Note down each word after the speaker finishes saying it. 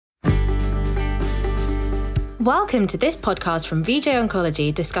Welcome to this podcast from VJ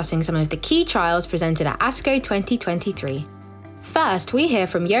Oncology discussing some of the key trials presented at ASCO 2023. First, we hear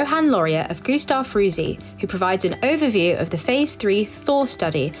from Yohann Loriot of Gustave Roussy, who provides an overview of the Phase 3 THOR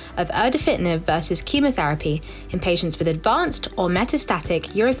study of erdafitinib versus chemotherapy in patients with advanced or metastatic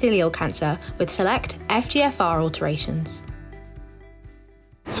urothelial cancer with select FGFR alterations.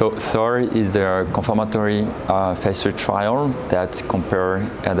 So THOR is a confirmatory Phase 3 trial that compares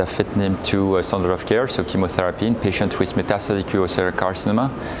erdafitinib to standard of care, so chemotherapy in patients with metastatic urothelial carcinoma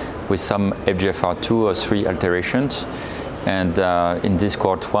with some FGFR2 or 3 alterations. And in this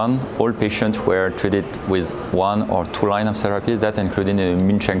cohort 1, all patients were treated with 1 or 2 lines of therapy, that including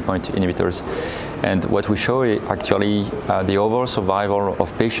immune checkpoint inhibitors. And what we show is actually the overall survival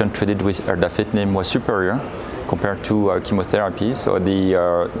of patients treated with erdafitinib was superior compared to chemotherapy. So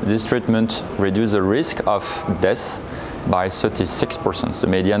this treatment reduced the risk of death by 36%. The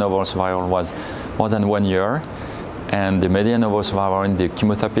median overall survival was more than 1 year, and the median overall survival in the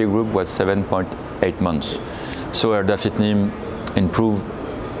chemotherapy group was 7.8 months. So erdafitinib improved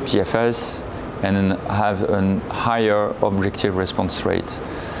PFS and have a higher objective response rate.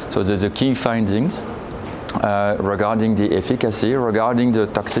 So the key findings regarding the efficacy, regarding the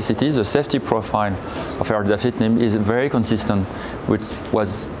toxicity, the safety profile of erdafitinib is very consistent, which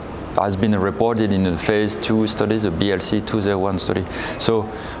has been reported in the Phase 2 study, the BLC 201 study. So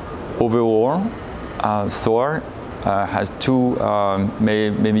overall, THOR has two,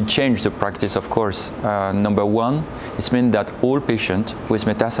 maybe change the practice, of course. Number one, it means that all patients with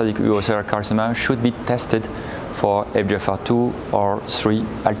metastatic urothelial carcinoma should be tested for FGFR2 or 3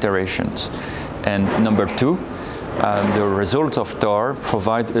 alterations. And number two, the results of THOR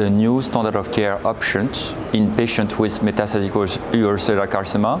provide a new standard of care option in patients with metastatic urothelial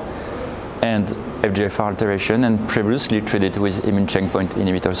carcinoma and FGFR alteration and previously treated with immune checkpoint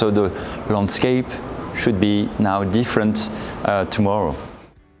inhibitor. So the landscape should be now different tomorrow.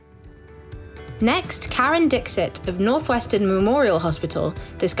 Next, Karan Dixit of Northwestern Memorial Hospital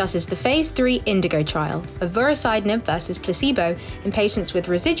discusses the Phase 3 INDIGO trial of vorasidenib versus placebo in patients with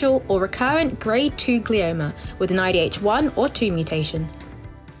residual or recurrent grade 2 glioma with an IDH1 or 2 mutation.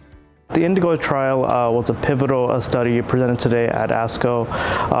 The INDIGO trial was a pivotal study presented today at ASCO.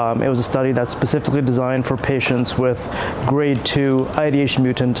 It was a study that's specifically designed for patients with grade 2 IDH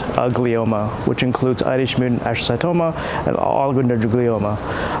mutant glioma, which includes IDH mutant astrocytoma and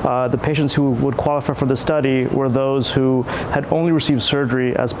oligodendroglioma. The patients who would qualify for the study were those who had only received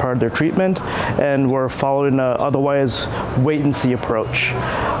surgery as part of their treatment and were followed in an otherwise wait-and-see approach.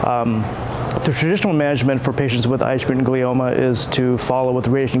 The traditional management for patients with IDH mutant glioma is to follow with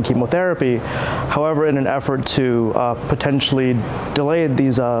radiation chemotherapy. However, in an effort to potentially delay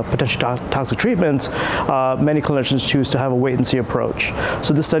these potentially toxic treatments, many clinicians choose to have a wait-and-see approach.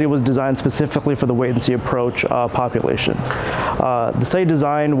 So this study was designed specifically for the wait-and-see approach population. The study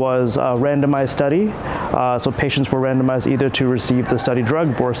design was a randomized study, so patients were randomized either to receive the study drug,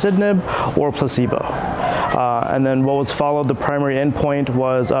 vorasidenib, or placebo. And then what was followed, the primary endpoint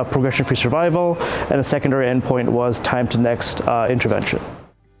was progression-free survival, and a secondary endpoint was time to next intervention.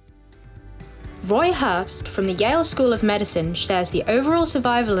 Roy Herbst from the Yale School of Medicine shares the overall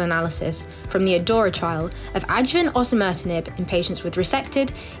survival analysis from the ADAURA trial of adjuvant osimertinib in patients with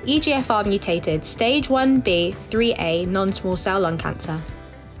resected, EGFR mutated stage 1B, 3A non-small cell lung cancer.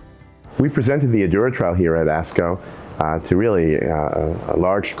 We presented the ADAURA trial here at ASCO to really a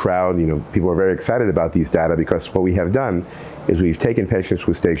large crowd. People are very excited about these data because what we have done is we've taken patients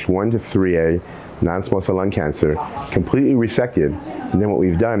with stage 1 to 3A non-small cell lung cancer, completely resected, and then what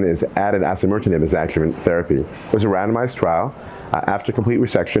we've done is added osimertinib as adjuvant therapy. It was a randomized trial. After complete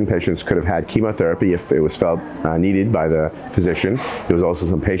resection, patients could have had chemotherapy if it was felt needed by the physician. There was also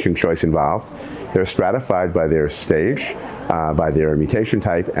some patient choice involved. They're stratified by their stage, by their mutation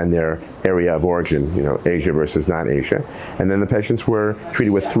type, and their area of origin, Asia versus non-Asia. And then the patients were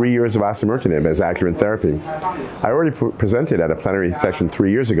treated with 3 years of osimertinib as adjuvant therapy. I already presented at a plenary session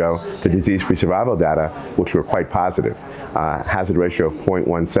 3 years ago the disease-free survival data, which were quite positive. Hazard ratio of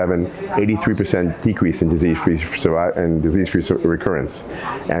 0.17, 83% decrease in disease-free recurrence.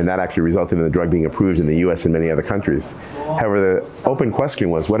 And that actually resulted in the drug being approved in the US and many other countries. However, the open question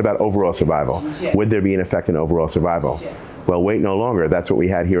was, what about overall survival? Would there be an effect in overall survival? Well, wait no longer. That's what we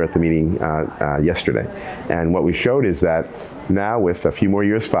had here at the meeting yesterday. And what we showed is that now with a few more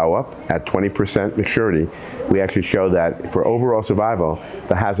years follow-up at 20% maturity, we actually show that for overall survival,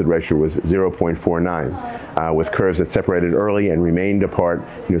 the hazard ratio was 0.49 with curves that separated early and remained apart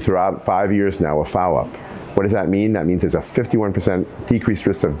throughout 5 years now of follow-up. What does that mean? That means there's a 51% decreased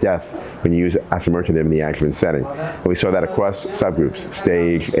risk of death when you use osimertinib in the adjuvant setting. And we saw that across subgroups,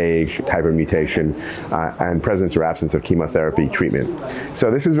 stage, age, type of mutation, and presence or absence of chemotherapy treatment.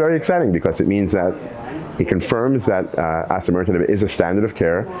 So this is very exciting because it means that it confirms that osimertinib is a standard of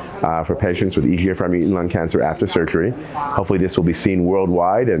care for patients with EGFR mutant lung cancer after surgery. Hopefully this will be seen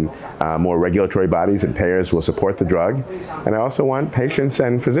worldwide, and more regulatory bodies and payers will support the drug. And I also want patients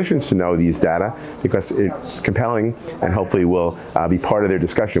and physicians to know these data because it's compelling and hopefully will be part of their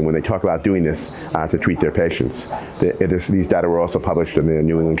discussion when they talk about doing this to treat their patients. These data were also published in the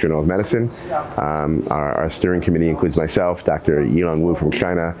New England Journal of Medicine. Our steering committee includes myself, Dr. Yilong Wu from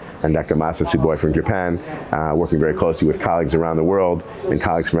China, and Dr. Masa Tsuboi from Japan, working very closely with colleagues around the world and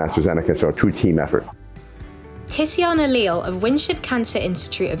colleagues from AstraZeneca, so a true team effort. Ticiana Leal of Winship Cancer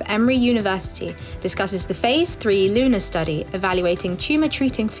Institute of Emory University discusses the Phase 3 LUNAR study evaluating Tumor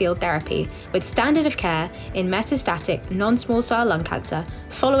Treating Field therapy with standard of care in metastatic non-small cell lung cancer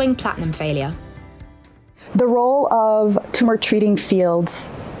following platinum failure. The role of tumor treating fields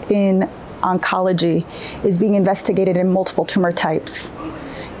in oncology is being investigated in multiple tumor types.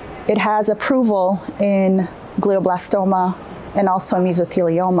 It has approval in glioblastoma and also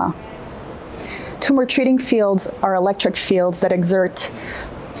mesothelioma. Tumor treating fields are electric fields that exert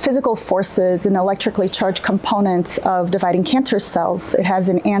physical forces and electrically charged components of dividing cancer cells. It has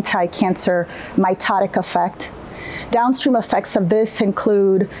an anti-cancer mitotic effect. Downstream effects of this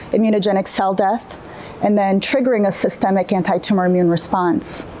include immunogenic cell death and then triggering a systemic anti-tumor immune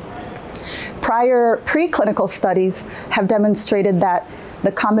response. Prior preclinical studies have demonstrated that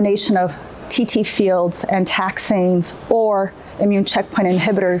the combination of TT fields and taxanes or immune checkpoint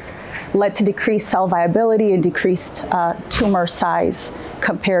inhibitors led to decreased cell viability and decreased tumor size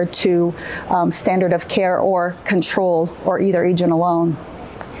compared to standard of care or control or either agent alone.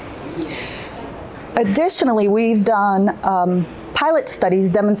 Additionally, we've done pilot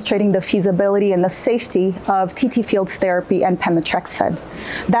studies demonstrating the feasibility and the safety of TT fields therapy and pemetrexed.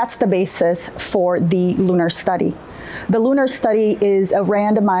 That's the basis for the LUNAR study. The LUNAR study is a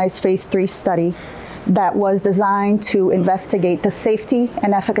randomized Phase 3 study that was designed to investigate the safety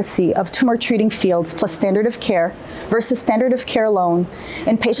and efficacy of tumor treating fields plus standard of care versus standard of care alone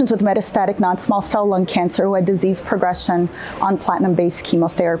in patients with metastatic non-small cell lung cancer who had disease progression on platinum-based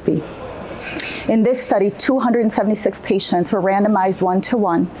chemotherapy. In this study, 276 patients were randomized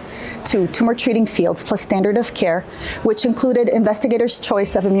 1-to-1 to tumor treating fields plus standard of care, which included investigators'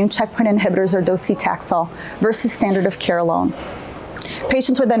 choice of immune checkpoint inhibitors or docetaxel versus standard of care alone.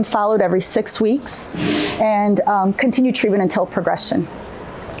 Patients were then followed every 6 weeks and continued treatment until progression.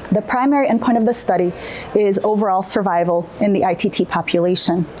 The primary endpoint of the study is overall survival in the ITT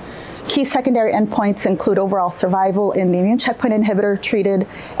population. Key secondary endpoints include overall survival in the immune checkpoint inhibitor treated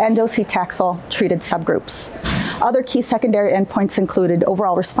and docetaxel treated subgroups. Other key secondary endpoints included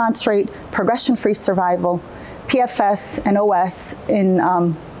overall response rate, progression-free survival, PFS and OS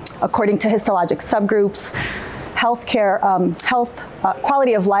according to histologic subgroups,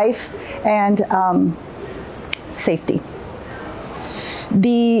 quality of life, and safety.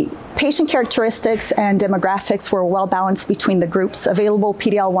 The patient characteristics and demographics were well balanced between the groups. Available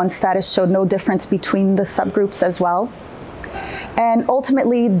PD-L1 status showed no difference between the subgroups as well. And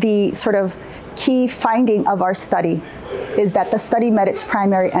ultimately, the sort of key finding of our study is that the study met its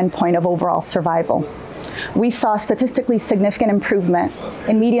primary endpoint of overall survival. We saw statistically significant improvement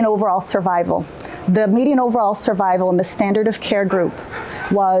in median overall survival. The median overall survival in the standard of care group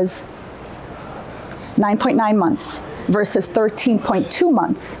was 9.9 months versus 13.2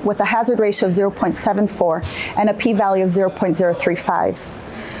 months with a hazard ratio of 0.74 and a p-value of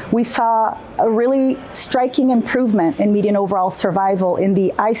 0.035. We saw a really striking improvement in median overall survival in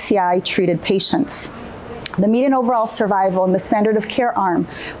the ICI-treated patients. The median overall survival in the standard of care arm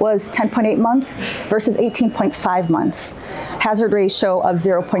was 10.8 months versus 18.5 months. Hazard ratio of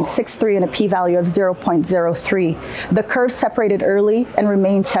 0.63 and a p-value of 0.03. The curves separated early and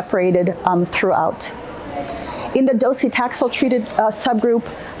remained separated throughout. In the docetaxel treated subgroup,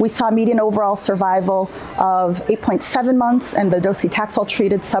 we saw median overall survival of 8.7 months in the docetaxel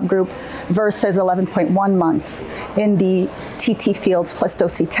treated subgroup versus 11.1 months in the TT fields plus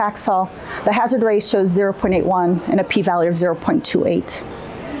docetaxel. The hazard ratio is 0.81 and a p-value of 0.28.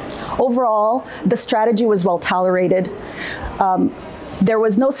 Overall, the strategy was well tolerated. There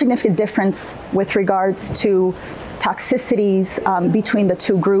was no significant difference with regards to toxicities between the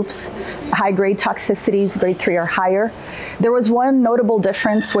two groups, high-grade toxicities, grade 3 or higher. There was one notable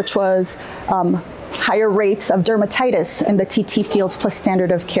difference, which was higher rates of dermatitis in the TT fields plus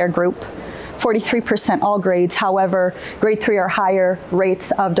standard of care group. 43% all grades. However, grade 3 or higher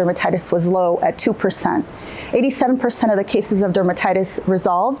rates of dermatitis was low at 2%. 87% of the cases of dermatitis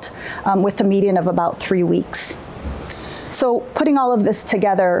resolved with a median of about 3 weeks. So putting all of this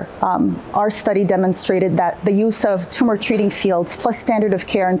together, our study demonstrated that the use of tumor treating fields plus standard of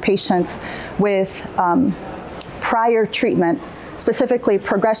care in patients with prior treatment, specifically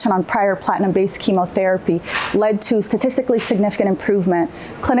progression on prior platinum-based chemotherapy, led to statistically significant improvement,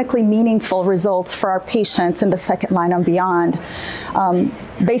 clinically meaningful results for our patients in the second line and beyond.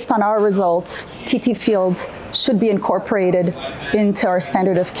 Based on our results, TT fields should be incorporated into our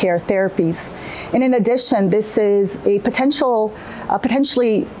standard of care therapies. And in addition, this is a potentially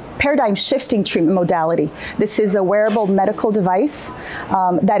paradigm-shifting treatment modality. This is a wearable medical device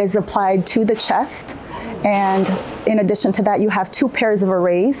that is applied to the chest. And in addition to that, you have 2 pairs of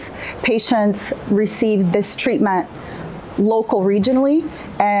arrays. Patients receive this treatment local regionally,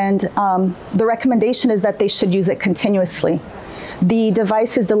 and the recommendation is that they should use it continuously. The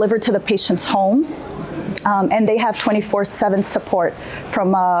device is delivered to the patient's home, and they have 24/7 support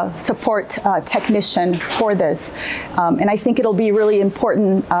from a support technician for this. And I think it'll be really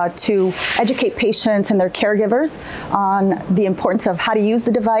important to educate patients and their caregivers on the importance of how to use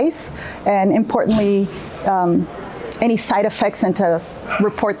the device, and importantly, any side effects, and to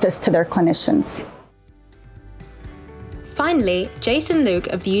report this to their clinicians. Finally, Jason Luke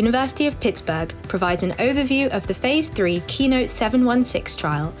of the University of Pittsburgh provides an overview of the Phase 3 KEYNOTE-716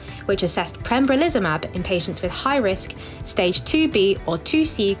 trial, which assessed pembrolizumab in patients with high-risk Stage 2B or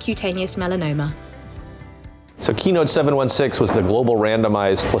 2C cutaneous melanoma. So KEYNOTE-716 was the global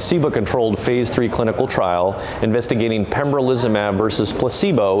randomized placebo-controlled Phase 3 clinical trial investigating pembrolizumab versus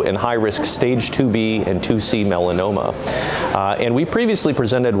placebo in high-risk Stage 2B and 2C melanoma. And we previously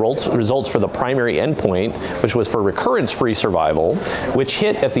presented results for the primary endpoint, which was for recurrence-free survival, which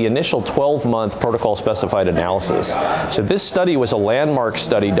hit at the initial 12-month protocol-specified analysis. So this study was a landmark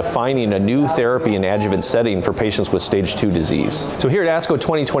study defining a new therapy and adjuvant setting for patients with Stage 2 disease. So here at ASCO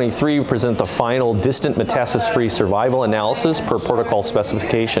 2023, we present the final distant metastasis-free survival analysis per protocol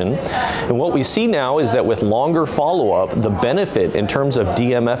specification. And what we see now is that with longer follow-up, the benefit in terms of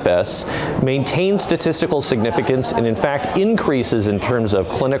DMFS maintains statistical significance and in fact increases in terms of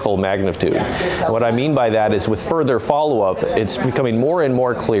clinical magnitude. And what I mean by that is with further follow-up, it's becoming more and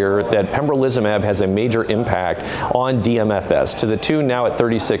more clear that pembrolizumab has a major impact on DMFS, to the tune now at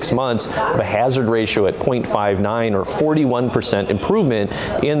 36 months of a hazard ratio at 0.59 or 41% improvement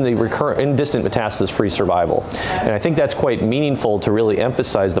in the distant metastasis-free survival. And I think that's quite meaningful to really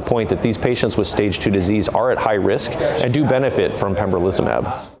emphasize the point that these patients with Stage 2 disease are at high risk and do benefit from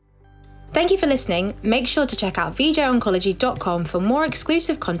pembrolizumab. Thank you for listening. Make sure to check out vjoncology.com for more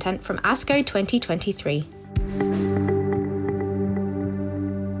exclusive content from ASCO 2023.